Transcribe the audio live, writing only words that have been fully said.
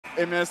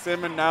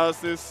MSM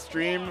analysis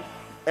stream,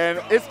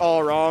 and it's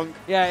all wrong.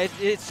 Yeah,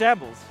 it's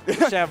shambles.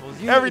 It's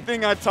shambles.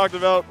 Everything I talked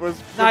about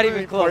was not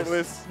even close.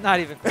 Pointless. Not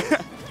even close.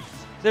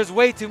 There's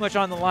way too much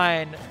on the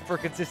line for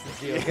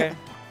consistency, okay?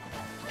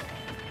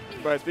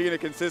 But speaking of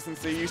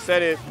consistency, you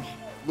said it.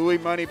 Louis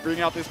Money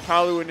bring out this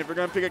Palu, and if you're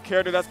going to pick a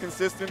character that's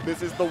consistent,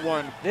 this is the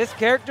one. This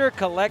character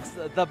collects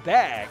the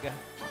bag.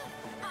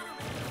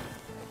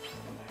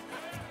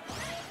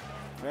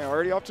 Man,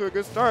 already off to a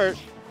good start.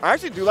 I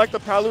actually do like the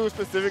Palu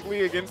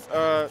specifically against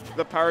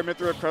the Pyra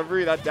Mythra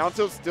recovery. That down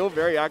tilt's still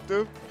very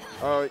active.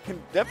 It can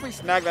definitely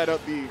snag that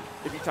up B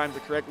if he times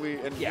it correctly.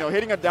 And you know,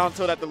 hitting a down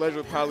tilt at the ledge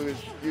with Palu is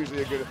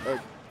usually a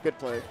good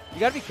play. You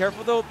gotta be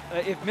careful though.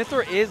 If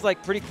Mythra is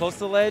like pretty close to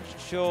the ledge,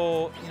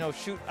 she'll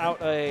shoot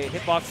out a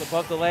hitbox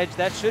above the ledge.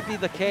 That should be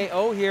the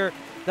KO here.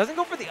 Doesn't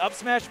go for the up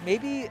smash.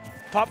 Maybe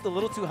popped a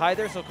little too high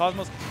there. So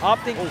Cosmos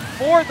opting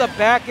for the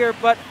back air,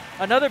 but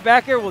another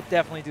back air will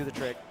definitely do the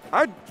trick.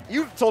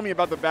 You told me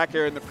about the back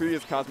air in the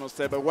previous Cosmos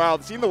set, but wow,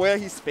 seeing the way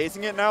he's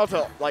spacing it now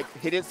to like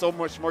hit it so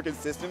much more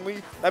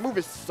consistently, that move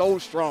is so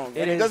strong.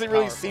 And it doesn't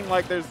really seem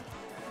like there's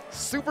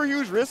super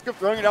huge risk of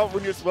throwing it out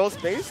when you're well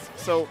spaced.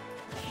 So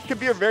it could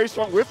be a very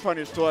strong whiff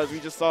punish tool, as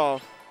we just saw.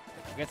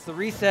 Gets the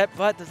reset,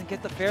 but doesn't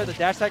get the fair. The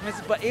dash attack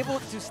misses, but able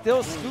to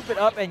still scoop it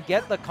up and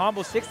get the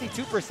combo.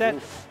 62%.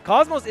 Oof.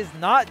 Cosmos is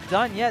not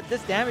done yet.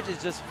 This damage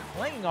is just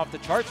flinging off the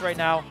charts right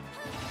now.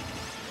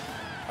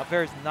 Up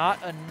air is not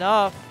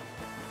enough.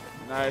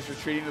 Nice,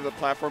 retreating to the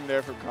platform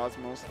there for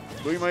Cosmos.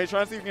 Louis Money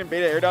trying to see if he can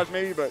bait an air dodge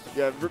maybe, but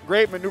yeah,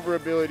 great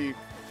maneuverability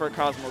for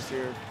Cosmos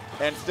here.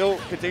 And still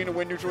continue to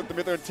win neutral with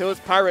the Mythra until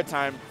it's Pyra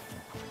time.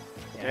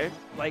 Okay.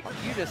 Like,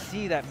 you just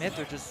see that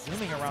Mythra just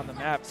zooming around the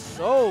map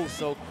so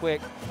quick.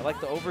 I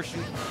like the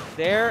overshoot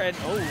there, and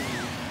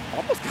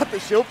almost got the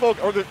shield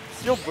poke or the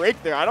shield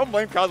break there. I don't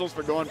blame Cosmos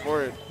for going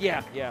for it.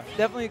 Yeah.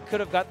 Definitely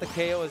could have got the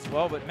KO as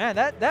well. But man,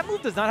 that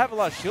move does not have a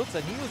lot of shield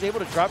set. He was able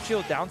to drop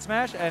shield down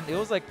smash, and it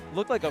was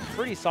looked like a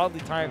pretty solidly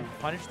timed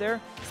punish there.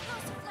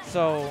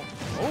 So,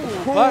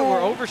 but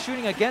we're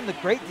overshooting again. The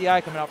great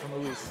DI coming out from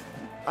Luis.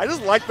 I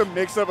just like the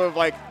mix-up of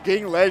like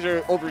getting ledge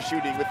or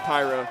overshooting with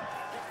Pyra.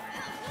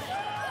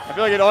 I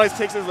feel like it always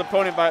takes his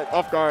opponent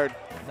off guard.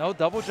 No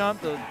double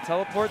jump, the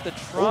teleport, the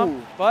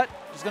trump, but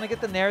just gonna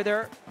get the nair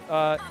there.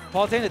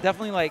 Palutena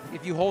definitely, like,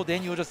 if you hold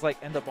in, you'll just like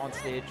end up on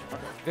stage.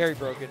 Very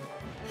broken.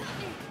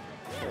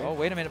 Okay. Oh,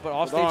 wait a minute, but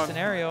off-stage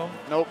scenario.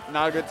 Nope,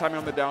 not a good timing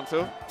on the down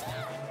tilt.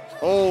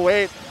 Oh,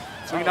 wait.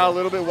 Swinging out a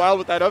little bit wild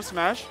with that up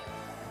smash.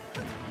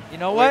 You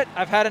know what?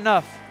 I've had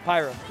enough.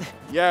 Pyra.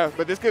 Yeah,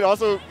 but this could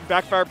also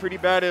backfire pretty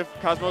bad if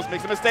Cosmos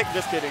makes a mistake.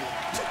 Just kidding.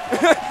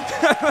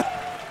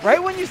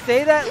 Right when you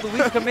say that,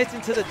 Luis commits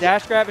into the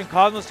dash grab, and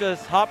Cosmos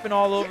just hopping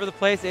all over the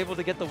place, able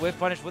to get the whiff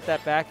punish with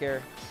that back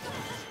air.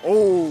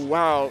 Oh,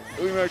 wow.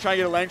 We were trying to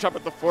get a lang chop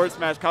with the forward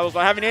smash. Cosmos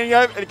not having any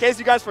of it. In case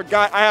you guys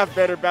forgot, I have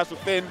better bats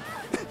within.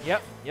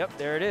 Yep,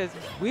 there it is.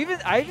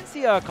 I even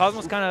see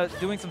Cosmos kind of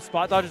doing some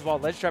spot dodges while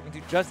ledge trapping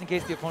too, just in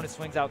case the opponent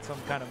swings out some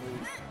kind of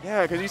move.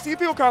 Yeah, because you see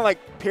people kind of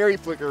like parry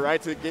flicker,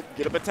 right, to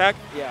get up attack.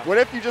 Yeah. What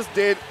if you just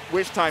did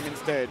wish time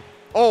instead?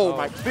 Oh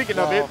my! Speaking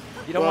of it,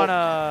 you don't want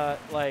to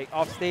like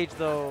off stage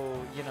though.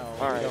 You know.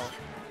 All right.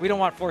 We don't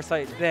want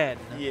foresight then.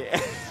 Yeah.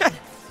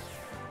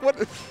 What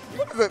are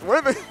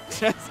the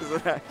chances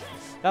of that?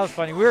 That was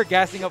funny. We were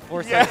gassing up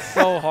foresight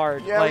so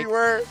hard. Yeah, like, we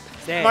were.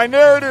 Dang. My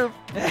narrative.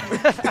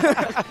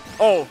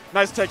 Oh,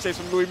 nice tech chase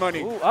from Louis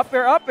Money. Ooh, up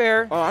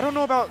air. Oh, I don't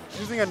know about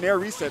using a nair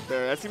reset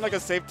there. That seemed like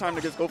a safe time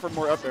to just go for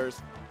more up airs.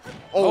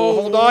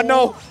 Oh, hold on,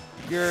 no.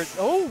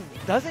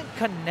 Doesn't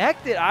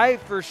connect it. I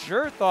for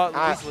sure thought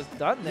Luis was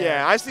done there.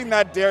 Yeah, I've seen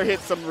that dare hit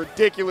some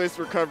ridiculous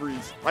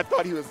recoveries. I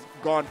thought he was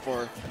gone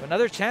for.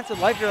 Another chance at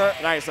life here.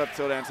 Nice up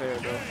tilt and say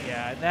though.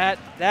 Yeah, and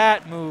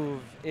that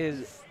move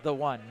is the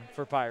one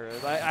for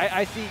Pyra.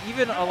 I see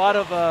even a lot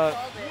of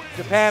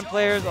Japan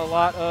players, a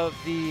lot of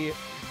the,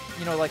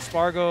 like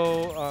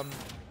Spargo,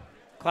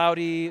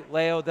 Cloudy,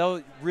 Leo,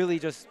 they'll really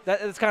just,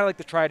 it's kind of like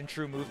the tried and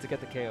true move to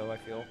get the KO, I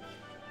feel.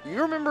 You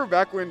remember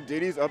back when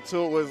Diddy's up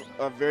tilt was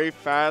a very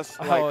fast,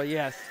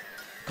 yes.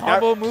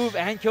 Combo move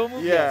and kill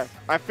move? Yeah. Yes.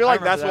 I feel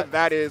like that's what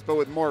that is, but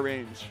with more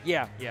range.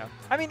 Yeah.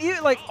 I mean, even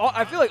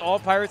I feel like all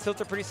Pirate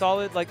tilts are pretty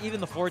solid. Like even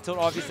the forward tilt,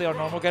 obviously, on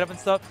normal getup and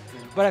stuff.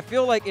 But I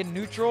feel like in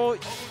neutral,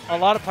 a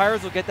lot of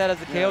Pirates will get that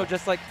as a KO,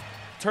 just like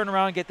turn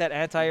around and get that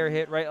anti-air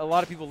hit, right? A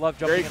lot of people love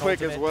jumping very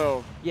quick as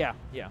well. Yeah.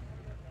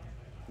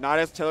 Not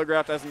as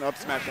telegraphed as an up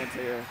smash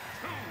anti-air.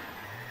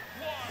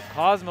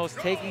 Cosmos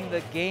taking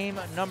the game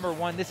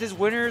 #1. This is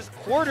winners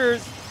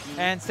quarters,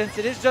 and since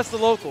it is just the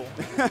local,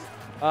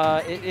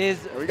 it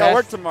is. We got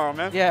work tomorrow,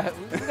 man. Yeah,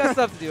 we got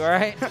stuff to do. All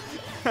right.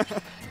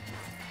 But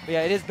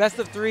yeah, it is best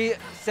of 3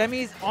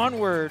 semis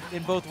onward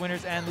in both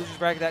winners and losers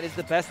bracket. That is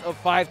the best of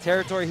 5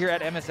 territory here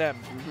at MSM.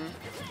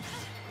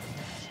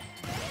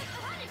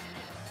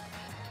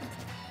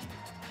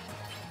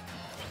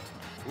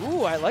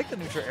 Ooh, I like the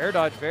neutral air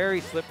dodge.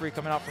 Very slippery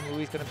coming out from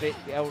Luis. Going to be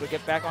able to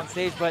get back on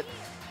stage, but.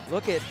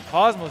 Look at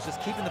Cosmos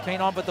just keeping the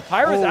paint on, but the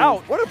Pyra's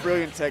out. What a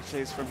brilliant tech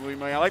chase from Louis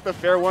Money. I like the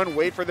fair one.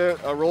 Wait for the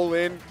roll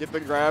in, get the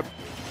grab.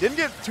 Didn't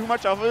get too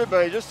much off of it,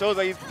 but it just shows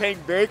that he's paying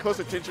very close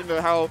attention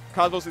to how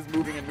Cosmos is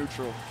moving in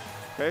neutral.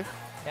 Okay.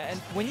 Yeah, and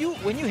when you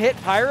hit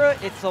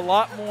Pyra, it's a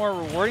lot more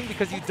rewarding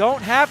because you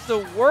don't have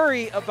to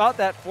worry about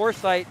that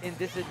foresight and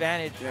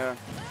disadvantage. Yeah.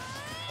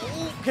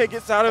 Okay,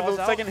 gets out of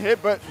the second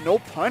hit, but no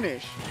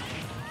punish.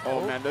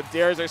 Oh man, the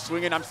dares are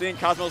swinging. I'm seeing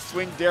Cosmos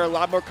swing dare a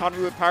lot more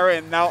confidently with Pyra,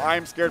 and now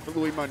I'm scared for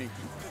Louis Money.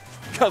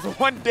 Because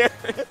one dare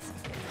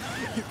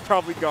he's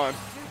probably gone.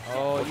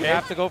 Oh, okay. You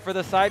have to go for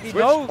the side B.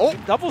 Switch. No, oh,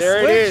 double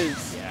there switch. It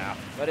is. Yeah,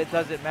 but it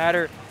doesn't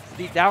matter.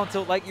 The down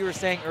tilt, like you were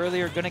saying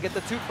earlier, going to get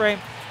the 2-frame,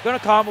 going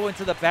to combo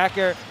into the back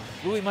air.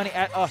 Louis Money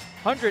at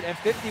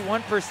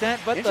 151%,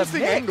 but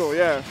interesting angle,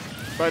 yeah.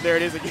 But there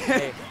it is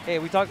again. Hey,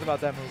 we talked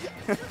about that move.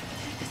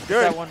 It's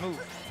good. That one move.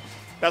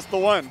 That's the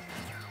one.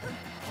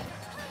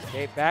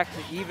 Okay, back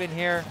to even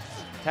here.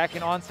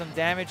 Tacking on some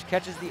damage.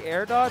 Catches the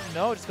air dodge.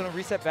 No, just going to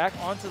reset back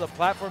onto the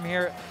platform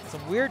here.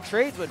 Some weird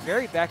trades, but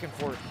very back and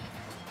forth.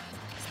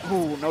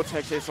 Ooh, no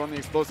tech chase on the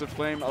explosive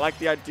flame. I like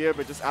the idea,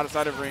 but just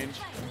outside of range.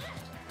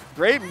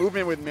 Great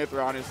movement with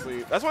Mythra,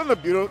 honestly. That's one of the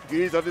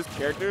beauties of this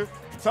character.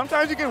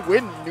 Sometimes you can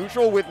win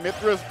neutral with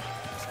Mythra's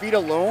speed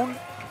alone,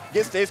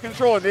 get stage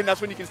control, and then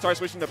that's when you can start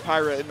switching to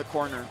Pyra in the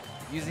corner.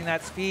 Using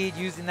that speed,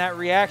 using that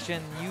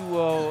reaction, you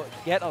will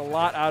get a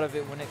lot out of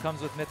it when it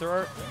comes with Mythra.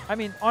 Or, I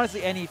mean,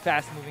 honestly, any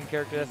fast-moving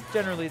character. That's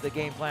generally the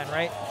game plan,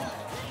 right?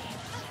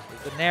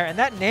 There's the Nair. And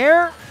that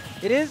Nair,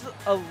 it is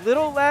a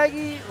little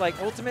laggy, like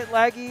ultimate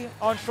laggy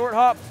on short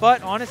hop,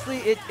 but honestly,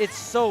 it's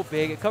so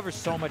big. It covers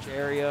so much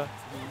area.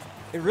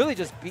 It really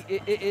just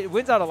it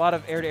wins out a lot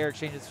of air-to-air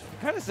exchanges,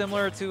 kind of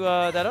similar to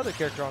that other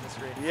character on the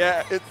screen.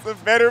 Yeah, it's a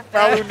better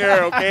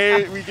Palutena,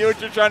 okay? We get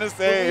what you're trying to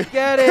say. We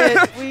get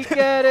it. We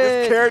get it.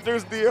 This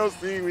character's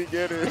DLC. We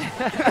get it.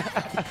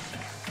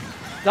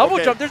 Double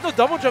jump. There's no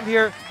double jump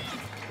here.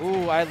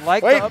 Ooh, I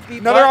like the upbeat.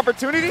 Another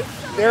opportunity?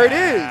 There it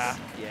is.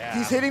 Yeah.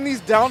 He's hitting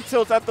these down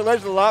tilts at the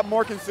ledge a lot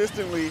more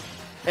consistently.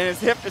 And his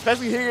hip,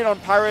 especially hitting it on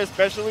Pyra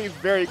especially, is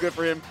very good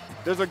for him.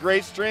 There's a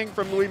great string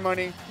from Louis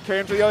Money. Carry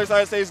him to the other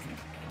side, says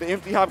the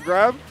empty hop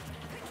grab.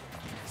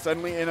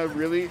 Suddenly in a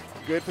really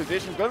good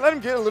position. Gonna let him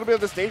get a little bit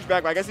of the stage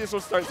back, but I guess he's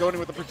supposed to start zoning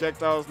with the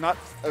projectiles. Not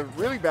a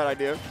really bad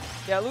idea.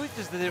 Yeah, Louis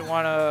just didn't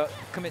want to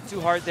commit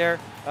too hard there.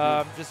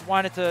 Just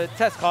wanted to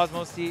test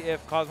Cosmos, see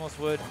if Cosmos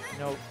would,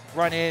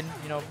 run in,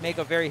 make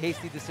a very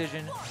hasty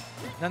decision.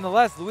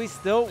 Nonetheless, Louis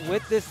still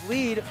with this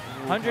lead,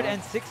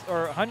 106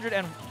 or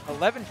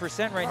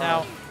 111% right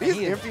now. These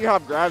empty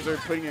hop grabs are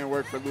putting in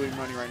work for Louis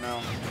Money right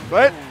now.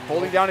 But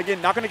holding down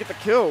again, not going to get the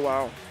kill.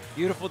 Wow.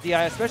 Beautiful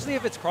DI, especially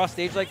if it's cross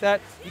stage like that.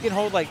 You can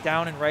hold like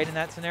down and right in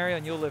that scenario,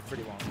 and you'll live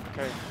pretty long.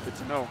 Okay, good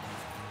to know.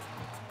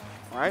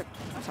 All right,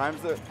 tries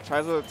to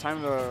change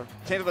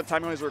the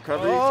timing on his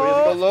recovery, so he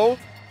doesn't go low.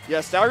 Yeah,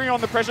 staggering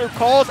on the pressure,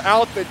 calls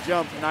out the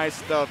jump. Nice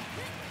stuff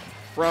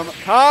from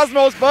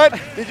Cosmos. But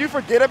did you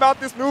forget about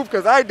this move?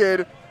 Because I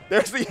did.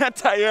 There's the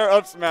anti-air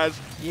up smash,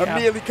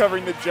 immediately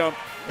covering the jump.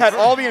 Had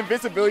all the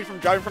invincibility from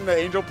driving from the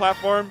Angel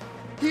platform.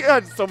 He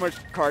had so much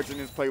cards in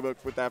his playbook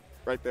with that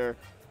right there.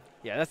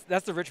 Yeah,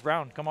 that's the Rich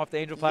Brown. Come off the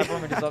Angel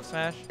platform and just up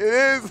smash. It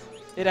is.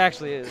 It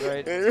actually is,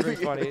 right? It's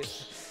pretty funny.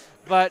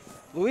 But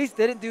Luis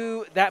didn't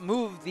do that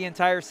move the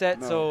entire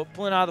set, so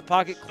pulling out of the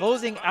pocket,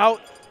 closing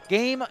out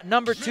game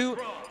number 2.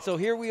 So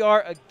here we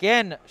are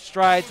again,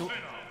 Strides.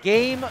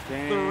 Game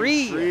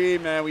 3.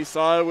 Man. We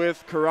saw it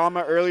with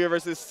Kurama earlier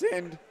versus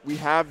Sind. We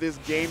have this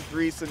game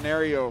 3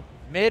 scenario.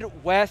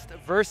 Midwest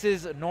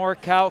versus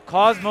NorCal.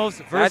 Cosmos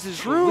versus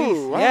That's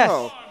true. Luis.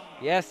 Wow.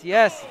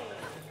 Yes.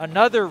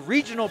 Another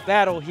regional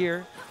battle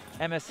here,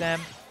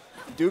 MSM.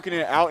 Duking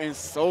it out in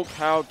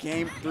SoCal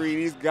game 3.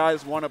 These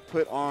guys want to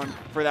put on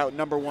for that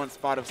 #1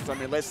 spot of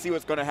Summit. Let's see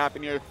what's going to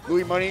happen here.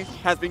 Louis Money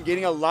has been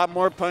getting a lot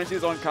more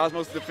punches on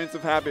Cosmos'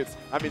 defensive habits.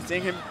 I've been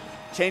seeing him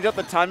change up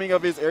the timing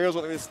of his aerials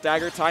with his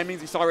stagger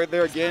timings. You saw right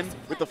there again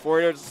with the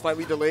forward air just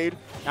slightly delayed.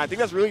 And I think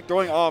that's really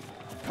throwing off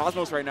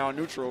Cosmos right now in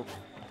neutral.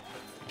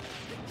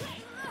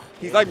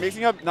 He's like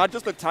mixing up not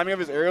just the timing of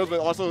his aerials,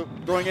 but also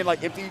throwing in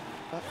like empty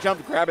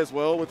jump grab as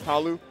well with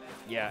Palu.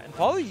 Yeah, and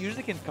Palu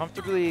usually can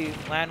comfortably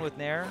land with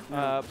Nair,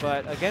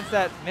 but against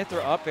that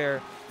Mythra up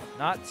air,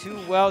 not too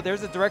well.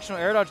 There's a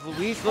directional air dodge.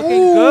 Luis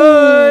looking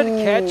good.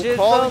 Catches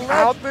calling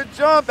out the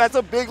jump. That's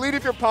a big lead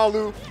if you're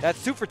Palu.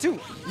 That's 2 for 2.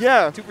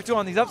 Yeah. 2 for 2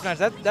 on these up smash.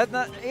 That's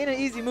not ain't an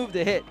easy move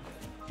to hit.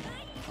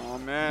 Oh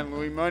man,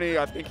 Louis Money.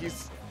 I think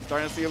he's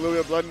starting to see a little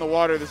bit of blood in the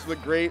water. This is a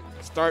great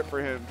start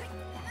for him.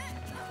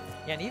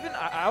 Yeah, and even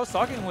I was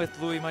talking with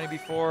Louis Money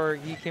before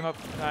he came up.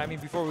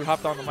 Before we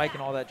hopped on the mic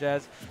and all that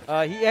jazz.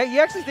 He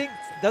actually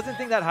doesn't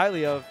think that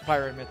highly of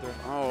Pyra and Mythra.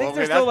 Oh, thinks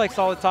they're still like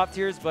solid top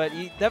tiers, but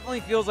he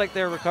definitely feels like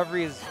their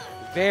recovery is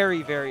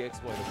very, very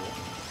exploitable.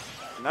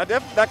 And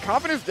that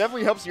confidence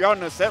definitely helps you out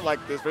in a set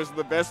like this versus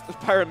the best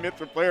Pyra and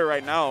Mythra player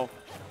right now.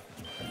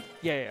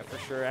 Yeah, for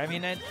sure. I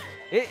mean, and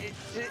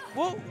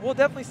we'll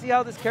definitely see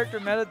how this character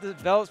meta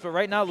develops, but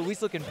right now,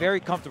 Luis looking very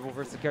comfortable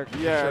versus the character.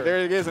 Yeah, sure. There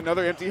it is,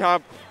 another empty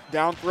hop,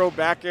 down throw,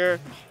 back air,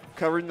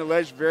 covering the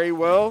ledge very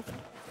well.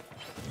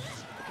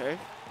 Okay.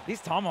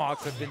 These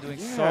tomahawks have been doing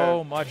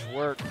so much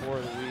work for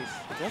Luis.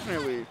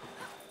 Definitely.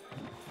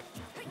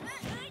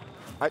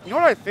 You know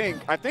what I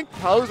think? I think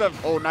Palu's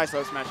have. Oh, nice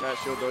up smash that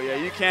shield though. Yeah,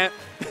 you can't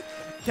be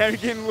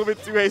getting a little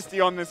bit too hasty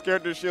on this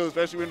character's shield,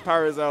 especially when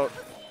Pyra's out.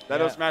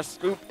 That up smash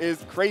scoop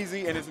is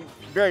crazy and is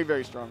very,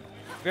 very strong.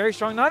 Very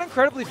strong, not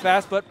incredibly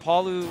fast, but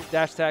Palu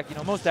dash attack. You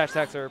know, most dash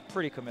attacks are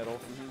pretty committal.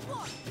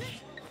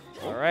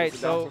 All right,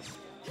 so.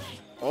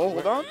 Oh,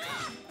 hold on.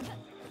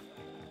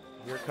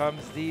 Here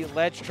comes the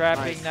ledge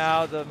trapping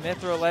now. The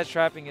Mythra ledge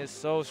trapping is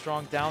so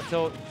strong. Down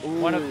tilt,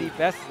 one of the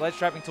best ledge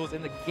trapping tools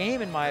in the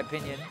game, in my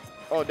opinion.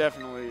 Oh,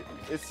 definitely.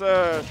 It's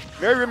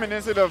very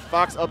reminiscent of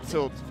Fox up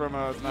tilt from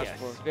Smash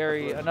Bros.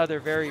 Yes, another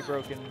very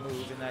broken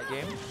move in that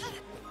game.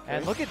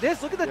 And look at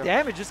this. Look at the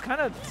damage. Just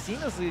kind of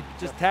seamlessly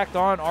just tacked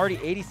on. Already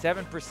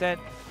 87%.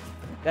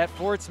 That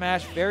forward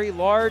smash, very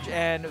large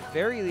and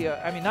very,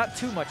 I mean, not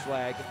too much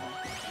lag.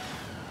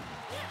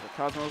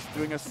 Cosmos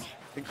doing an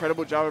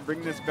incredible job of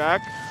bringing this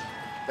back.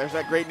 There's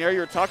that great nair you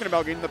were talking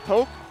about, getting the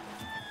poke.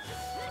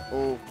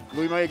 Oh,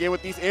 Louis again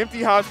with these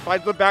empty hops,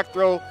 finds the back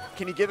throw.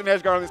 Can he get an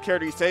edge guard on this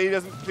character? He said he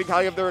doesn't think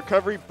highly of the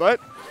recovery, but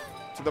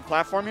to the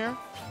platform here.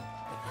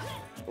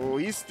 Oh,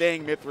 he's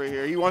staying Mythra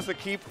here. He wants to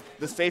keep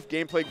the safe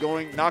gameplay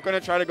going. Not going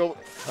to try to go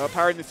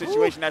Pyra in this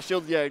situation. That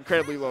shield,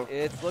 incredibly low.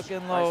 It's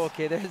looking low.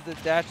 Okay, there's the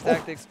dash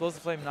attack. The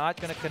explosive flame not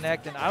going to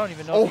connect, and I don't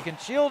even know if he can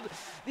shield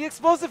the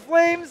explosive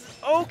flames.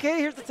 Okay,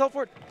 here's the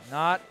teleport.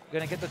 Not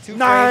going to get the two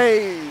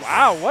frames.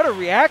 Wow, what a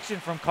reaction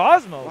from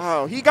Cosmos.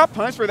 Wow, he got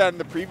punished for that in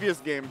the previous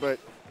game, but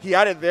he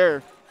had it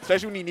there,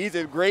 especially when he needs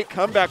it. Great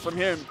comeback from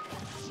him.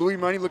 Louis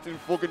Money looked in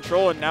full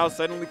control, and now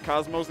suddenly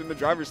Cosmos in the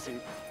driver's seat.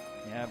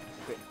 Yeah.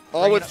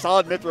 All with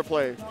solid Mythra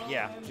play.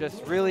 Yeah,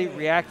 just really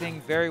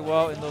reacting very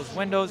well in those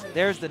windows.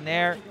 There's the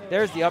nair.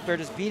 There's the up air,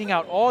 just beating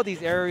out all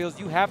these aerials.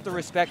 You have to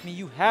respect me.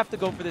 You have to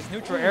go for this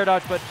neutral air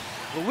dodge. But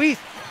Luis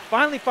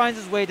finally finds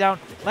his way down,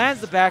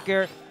 lands the back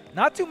air.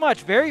 Not too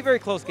much. Very, very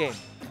close game.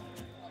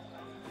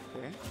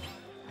 Okay.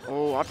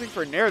 Oh, opting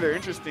for nair there.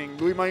 Interesting.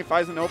 Louis Money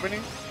finds an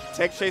opening.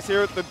 Tech chase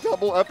here with the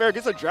double up air.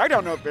 Gets a drag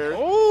down up air.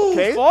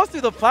 Oh, falls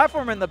through the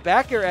platform and the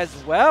back air as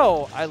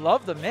well. I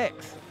love the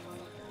mix.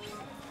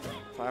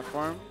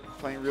 Platform.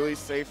 Playing really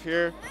safe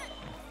here.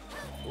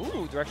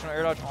 Ooh, directional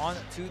air dodge on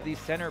to the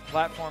center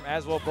platform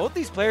as well. Both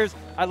these players,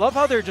 I love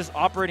how they're just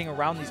operating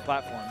around these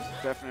platforms.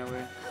 Definitely.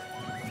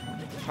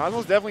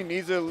 Cosmos definitely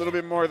needs it a little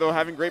bit more, though.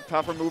 Having great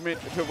platform movement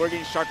to avoid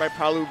getting shocked by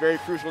Palu, very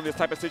crucial in this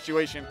type of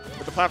situation.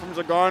 But the platforms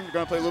are gone. We're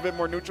going to play a little bit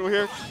more neutral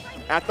here.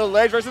 At the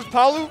ledge versus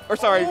Palu. Or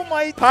sorry,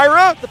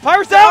 Pyra. The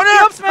Pyra's down.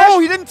 The up smash. Oh,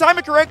 he didn't time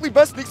it correctly,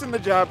 but sneaks in the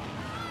jab.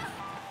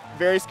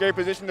 Very scary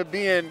position to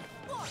be in.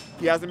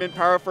 He hasn't been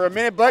Pyra for a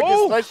minute, but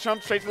gets sledge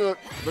jump straight to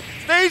the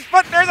stage.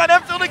 But there's that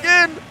F tilt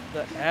again.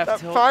 The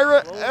F tilt.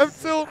 Pyra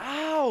F tilt.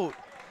 Out.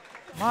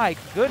 My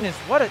goodness,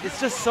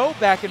 it's just so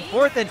back and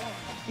forth. And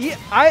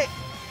I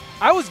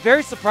was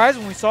very surprised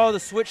when we saw the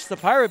switch to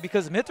Pyra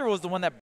because Mythra was the one that